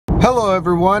Hello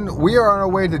everyone, we are on our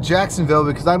way to Jacksonville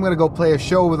because I'm going to go play a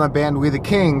show with my band We the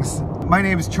Kings. My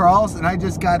name is Charles and I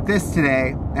just got this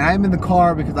today and I'm in the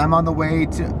car because I'm on the way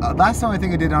to, last time I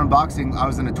think I did an unboxing I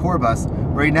was in a tour bus.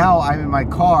 Right now I'm in my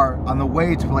car on the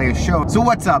way to play a show. So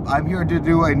what's up? I'm here to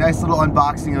do a nice little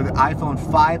unboxing of the iPhone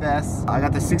 5S. I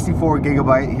got the 64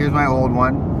 gigabyte, here's my old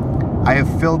one. I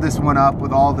have filled this one up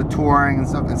with all the touring and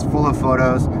stuff, it's full of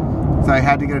photos. So I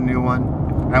had to get a new one.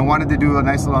 And I wanted to do a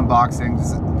nice little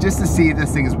unboxing just to see if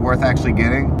this thing is worth actually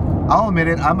getting. I'll admit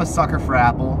it, I'm a sucker for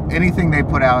Apple. Anything they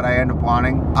put out, I end up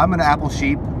wanting. I'm an Apple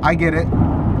sheep, I get it.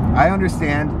 I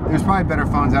understand, there's probably better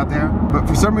phones out there, but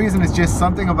for some reason it's just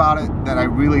something about it that I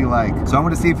really like. So I'm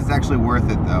gonna see if it's actually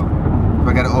worth it though. So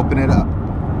I gotta open it up.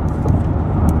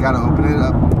 Gotta open it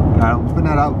up, gotta open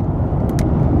it up.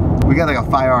 We got like a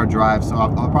 5-hour drive, so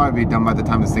I'll probably be done by the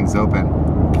time this thing's open.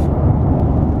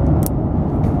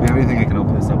 Do you have anything I can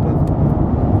open this up with?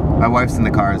 My wife's in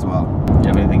the car as well. Do you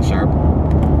have anything sharp?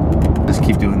 Just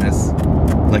keep doing this.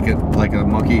 Like a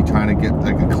monkey trying to get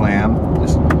like a clam.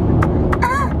 Just...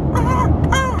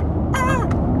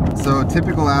 So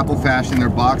typical Apple fashion, their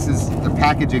boxes, their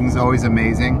packaging is always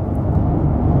amazing.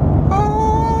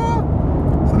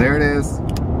 So there it is.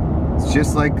 It's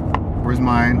just like, where's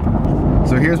mine?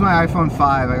 So here's my iPhone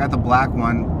 5. I got the black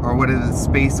one, or what is it,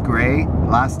 space gray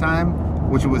last time,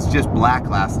 which was just black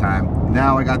last time.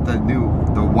 Now I got the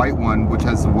white one, which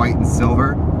has the white and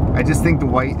silver. I just think the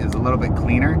white is a little bit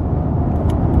cleaner.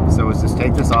 So let's just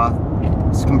take this off,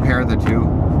 just compare the two.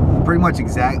 Pretty much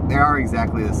they are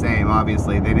exactly the same,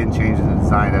 obviously. They didn't change the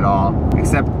design at all.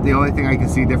 Except the only thing I can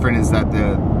see different is that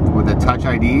with the Touch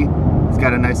ID, it's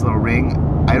got a nice little ring.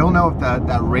 I don't know if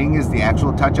that ring is the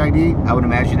actual Touch ID. I would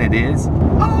imagine it is.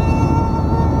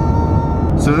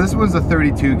 So this was a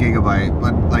 32 gigabyte,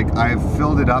 but like I've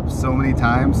filled it up so many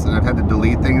times and I've had to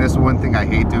delete things. That's one thing I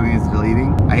hate doing is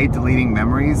deleting. I hate deleting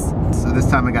memories. So this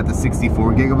time I got the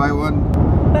 64 gigabyte one.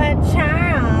 But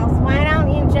Charles, why don't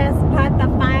you just put the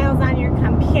files on your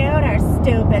computer,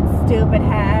 stupid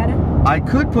head? I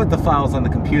could put the files on the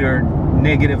computer,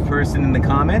 negative person in the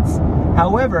comments.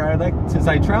 However, since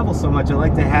I travel so much, I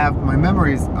like to have my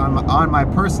memories on my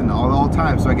person all the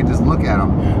time so I can just look at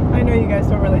them. I know you guys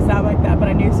don't really sound like that, but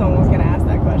I knew someone was going to ask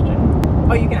that question.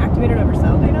 Oh, you can activate it over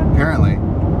cell data? Apparently.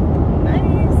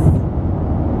 Nice.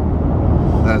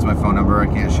 That is my phone number. I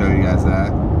can't show you guys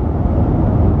that.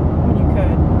 You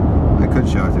could. I could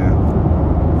show it to you.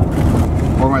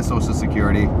 Or my social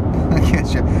security. I can't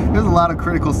show. There's a lot of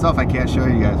critical stuff I can't show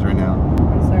you guys right now.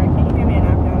 I'm sorry, can you give me a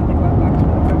napkin out of the glove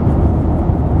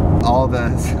box? All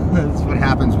that's what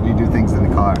happens when you do things in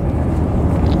the car.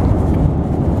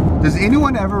 Does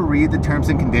anyone ever read the terms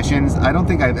and conditions? I don't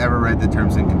think I've ever read the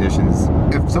terms and conditions.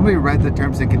 If somebody read the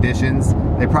terms and conditions,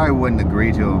 they probably wouldn't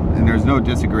agree to them. And there's no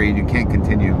disagree, you can't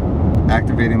continue.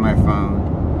 Activating my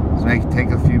phone. So it may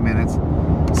take a few minutes.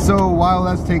 So while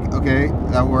that's okay,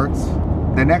 that works.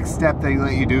 The next step they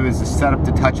let you do is to set up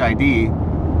the Touch ID.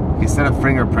 You set up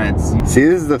fingerprints. See,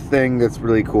 this is the thing that's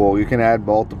really cool. You can add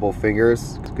multiple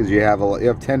fingers because you have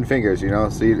 10 fingers, you know,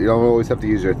 so you don't always have to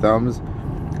use your thumbs.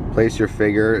 Place your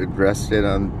finger, rest it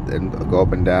on, and go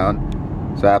up and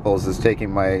down. So Apple's is taking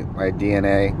my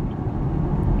DNA,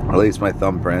 or at least my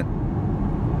thumbprint.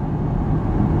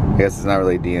 I guess it's not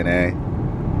really DNA.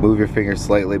 Move your finger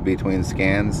slightly between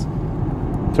scans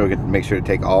so we can make sure to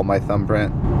take all my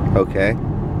thumbprint. Okay.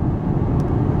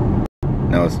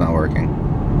 No, it's not working.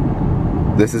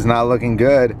 This is not looking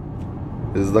good.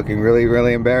 This is looking really,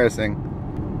 really embarrassing.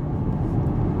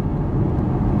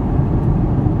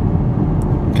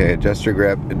 Okay, adjust your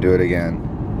grip and do it again.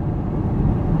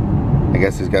 I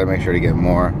guess he's got to make sure to get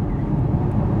more.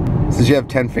 Since you have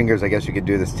 10 fingers, I guess you could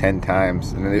do this 10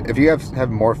 times. And if you have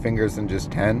more fingers than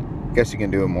just 10, I guess you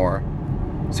can do it more.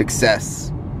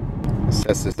 Success. Let's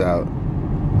test this out.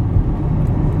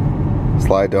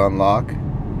 Slide to unlock.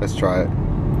 Let's try it.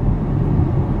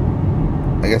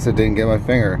 I guess it didn't get my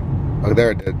finger. Oh,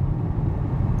 there it did.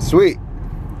 Sweet.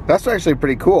 That's actually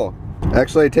pretty cool.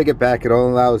 Actually, I take it back. It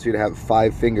only allows you to have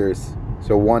 5 fingers.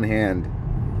 So one hand.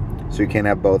 So you can't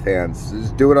have both hands.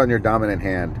 Just do it on your dominant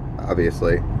hand,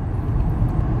 obviously.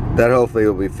 That hopefully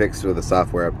will be fixed with a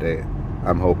software update.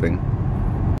 I'm hoping.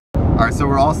 Alright, so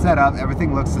we're all set up.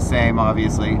 Everything looks the same,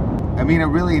 obviously. I mean,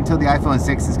 really, until the iPhone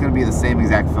 6 is going to be the same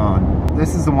exact phone.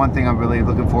 This is the one thing I'm really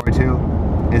looking forward to,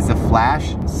 is the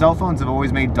flash. Cell phones have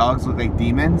always made dogs look like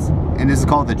demons, and this is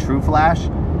called the True Flash.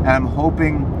 And I'm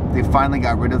hoping they finally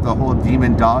got rid of the whole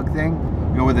demon dog thing.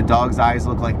 You know, where the dog's eyes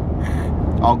look like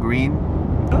all green.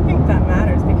 I don't think that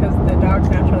matters because the dogs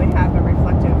naturally have a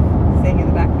reflective thing in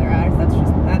the back of their eyes. That's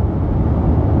just that.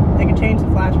 They can change the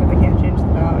flash, but they can't change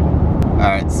the dog.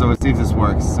 Alright, so let's see if this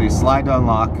works. So you slide to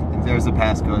unlock, and there's the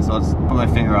passcode, so I'll just put my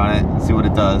finger on it and see what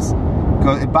it does.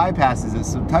 It bypasses it,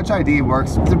 so Touch ID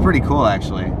works. It's pretty cool,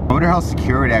 actually. I wonder how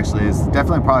secure it actually is.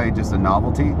 Definitely probably just a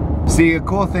novelty. See, a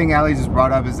cool thing Ali just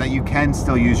brought up is that you can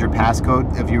still use your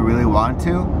passcode if you really want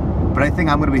to, but I think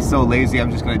I'm gonna be so lazy,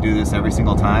 I'm just gonna do this every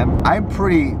single time. I'm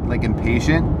pretty, like,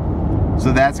 impatient,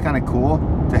 so that's kind of cool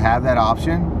to have that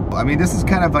option. I mean, this is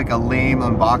kind of like a lame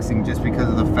unboxing just because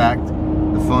of the fact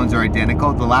the phones are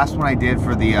identical. The last one I did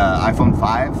for the iPhone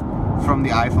 5 from the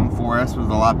iPhone 4S was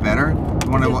a lot better.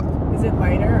 Is it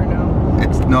lighter or no?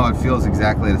 No, it feels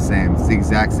exactly the same. It's the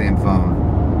exact same phone.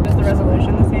 Is the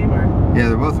resolution the same or? Yeah,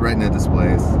 they're both Retina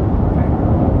displays. Okay.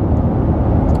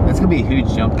 That's gonna be a huge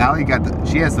jump. Ali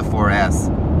she has the 4S.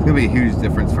 It's gonna be a huge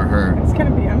difference for her.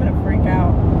 I'm gonna freak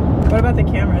out. What about the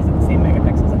camera? Is it the same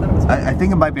megapixels? I thought it was. I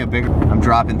think it might be a bigger. I'm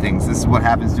dropping things. This is what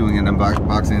happens doing an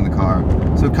unboxing in the car.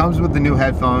 So it comes with the new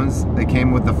headphones. They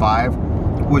came with the 5,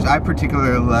 which I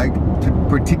particularly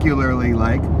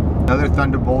like. Another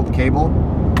Thunderbolt cable.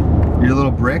 Your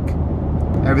little brick.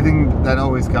 Everything that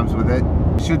always comes with it.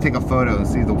 You should take a photo and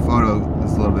see the photo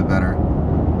is a little bit better.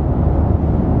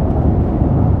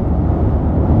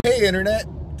 Hey internet,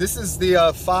 this is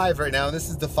the 5 right now, and this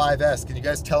is the 5S. Can you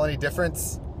guys tell any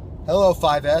difference? Hello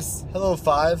 5S, hello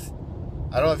 5.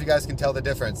 I don't know if you guys can tell the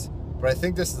difference, but I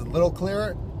think this is a little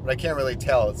clearer, but I can't really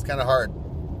tell. It's kind of hard.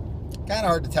 Kind of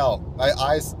hard to tell. My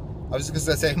eyes, I was just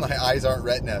gonna say my eyes aren't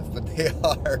retina, but they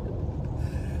are.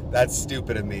 That's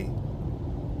stupid of me.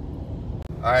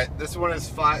 All right, this one is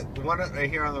 5. The one right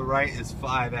here on the right is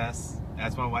 5S.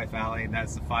 That's my wife Ali, and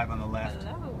that's the 5 on the left.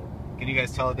 Hello. Can you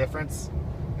guys tell the difference?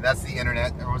 And that's the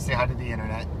internet. Everyone say hi to the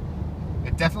internet.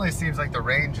 It definitely seems like the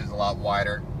range is a lot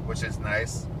wider, which is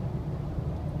nice.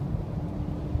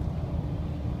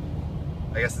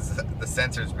 I guess the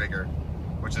sensor's bigger,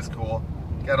 which is cool.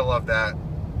 You gotta love that.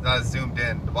 It's not as zoomed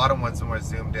in. The bottom one's more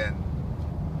zoomed in.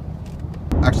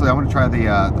 Actually, I want to try the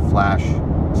flash.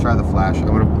 Let's try the flash. I'm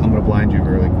gonna blind you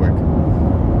really quick.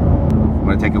 I'm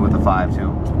gonna take it with the 5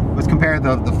 too. Let's compare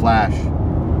the flash.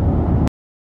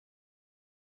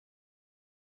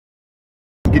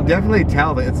 You can definitely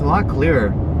tell that it's a lot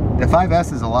clearer. The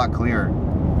 5S is a lot clearer.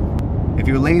 If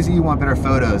you're lazy, you want better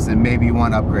photos, then maybe you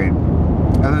want to upgrade.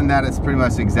 Other than that, it's pretty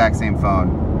much the exact same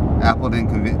phone. Apple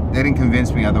didn't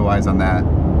convince me otherwise on that.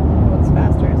 What's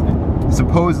faster, isn't it?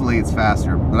 Supposedly it's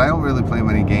faster, but I don't really play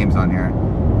many games on here.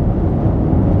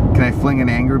 Can I fling an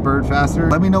Angry Bird faster?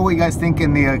 Let me know what you guys think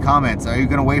in the comments. Are you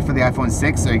gonna wait for the iPhone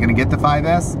 6? Are you gonna get the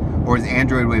 5S? Or is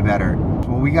Android way better?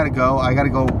 Well, we gotta go. I gotta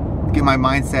go get my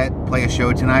mindset, play a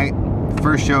show tonight.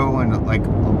 First show in like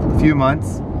a few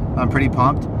months. I'm pretty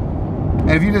pumped.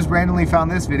 And if you just randomly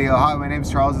found this video, hi, my name's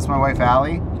Charles, this is my wife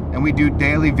Ali, and we do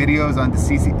daily videos on the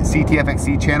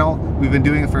CTFXC channel. We've been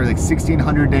doing it for like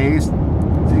 1,600 days,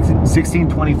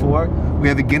 1624. We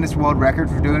have the Guinness World Record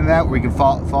for doing that, where you can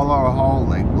follow our whole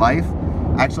life.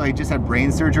 Actually, I just had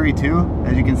brain surgery too.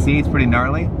 As you can see, it's pretty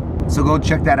gnarly. So go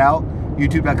check that out,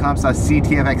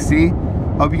 youtube.com/CTFXC.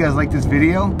 Hope you guys like this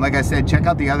video. Like I said, check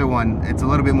out the other one. It's a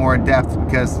little bit more in depth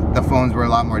because the phones were a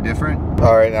lot more different.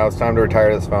 All right, now it's time to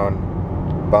retire this phone.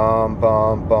 Bum,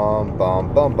 bum, bum,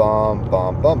 bum, bum, bum,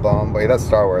 bum, bum, bum. Wait, that's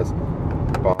Star Wars.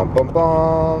 Bum, bum,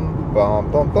 bum,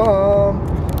 bum, bum, bum,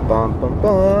 bum, bum,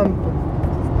 bum.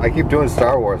 I keep doing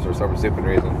Star Wars for some stupid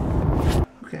reason.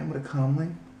 Okay, I'm gonna calmly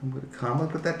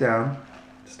put that down.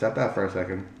 Step out for a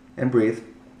second and breathe.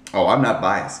 Oh, I'm not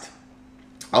biased.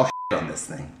 I'll shit on this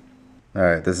thing. All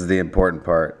right, this is the important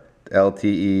part.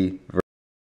 LTE